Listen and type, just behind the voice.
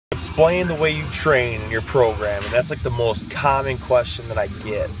explain the way you train in your program, and that's like the most common question that I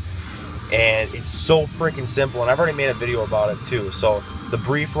get. And it's so freaking simple, and I've already made a video about it too. So the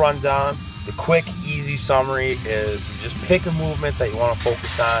brief rundown, the quick, easy summary is you just pick a movement that you want to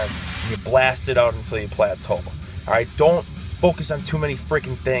focus on, and you blast it out until you plateau. All right, don't focus on too many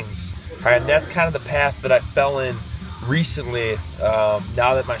freaking things. All right, and that's kind of the path that I fell in recently,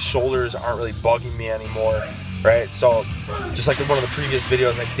 now that my shoulders aren't really bugging me anymore. Right, so just like in one of the previous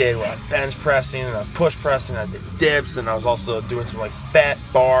videos I did where I was bench pressing and I was push pressing, I did dips, and I was also doing some like fat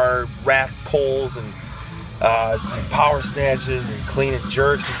bar rack pulls and power snatches and clean and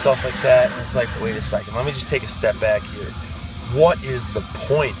jerks and stuff like that. And it's like, wait a second, let me just take a step back here. What is the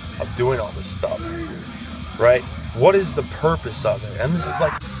point of doing all this stuff? Right? What is the purpose of it? And this is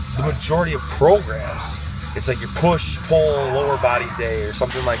like the majority of programs. It's like your push, pull, lower body day or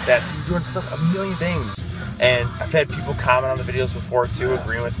something like that. So you're doing stuff, a million things. And I've had people comment on the videos before too,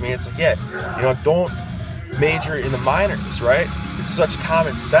 agreeing with me. It's like, yeah, you know, don't major in the minors, right? It's such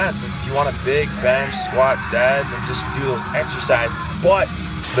common sense. Like if you want a big bench, squat, dead, then just do those exercises. But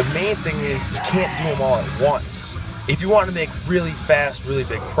the main thing is you can't do them all at once. If you want to make really fast, really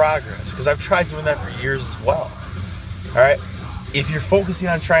big progress, because I've tried doing that for years as well. All right, if you're focusing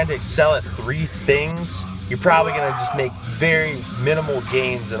on trying to excel at 3 things, you're probably going to just make very minimal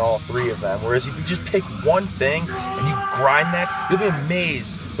gains in all 3 of them. Whereas if you just pick one thing and you grind that, you'll be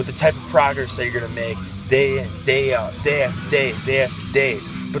amazed with the type of progress that you're going to make day in, day out, day after day, day after day.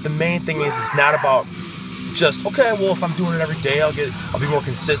 But the main thing is it's not about just, okay, well, if I'm doing it every day, I'll be more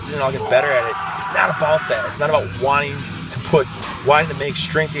consistent and I'll get better at it. It's not about that. It's not about wanting to make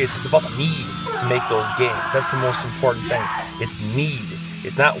strength gains. It's about the need to make those gains. That's the most important thing. It's need.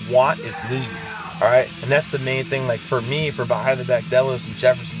 It's not want, it's need. All right, and that's the main thing. Like for me, for behind the back deadlifts and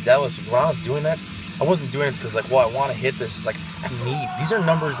Jefferson deadlifts, when I was doing that, I wasn't doing it because like, well, I want to hit this. It's like these are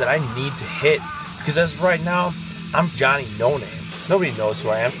numbers that I need to hit, because as of right now, I'm Johnny No Name. Nobody knows who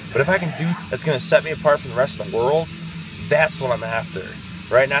I am. But if I can do that's going to set me apart from the rest of the world, that's what I'm after.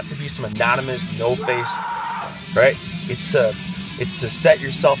 Right? Not to be some anonymous no face. Right? It's to set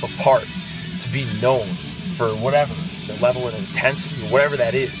yourself apart, to be known for whatever the level of intensity or whatever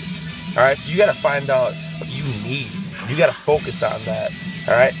that is. All right, so you got to find out what you need. You got to focus on that.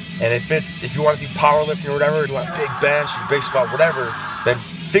 All right, and if you want to do powerlifting or whatever, you want a big bench, or big squat, whatever, then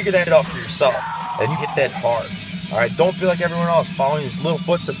figure that out for yourself, and you hit that hard. All right, don't be like everyone else following these little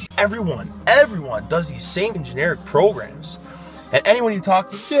footsteps. Everyone does these same generic programs, and anyone you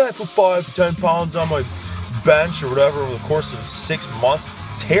talk to, yeah, I put 5 to 10 pounds on my bench or whatever over the course of 6 months.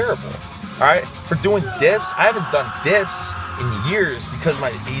 Terrible. All right, for doing dips, I haven't done dips in years because of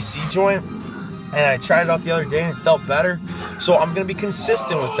my AC joint, and I tried it out the other day and it felt better. So I'm gonna be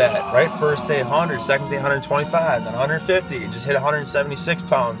consistent with that, right? First day 100, second day 125, then 150, just hit 176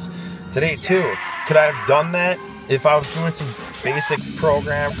 pounds today too. Could I have done that if I was doing some basic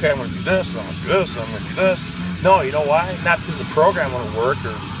program? Okay, I'm gonna do this, I'm gonna do this, I'm gonna do this. No, you know why? Not because the program wouldn't work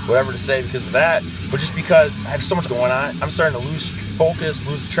or whatever to say because of that, but just because I have so much going on. I'm starting to lose focus,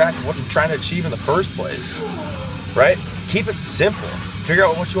 lose track of what I'm trying to achieve in the first place, right? Keep it simple. Figure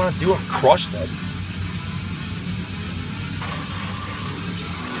out what you want to do and crush that.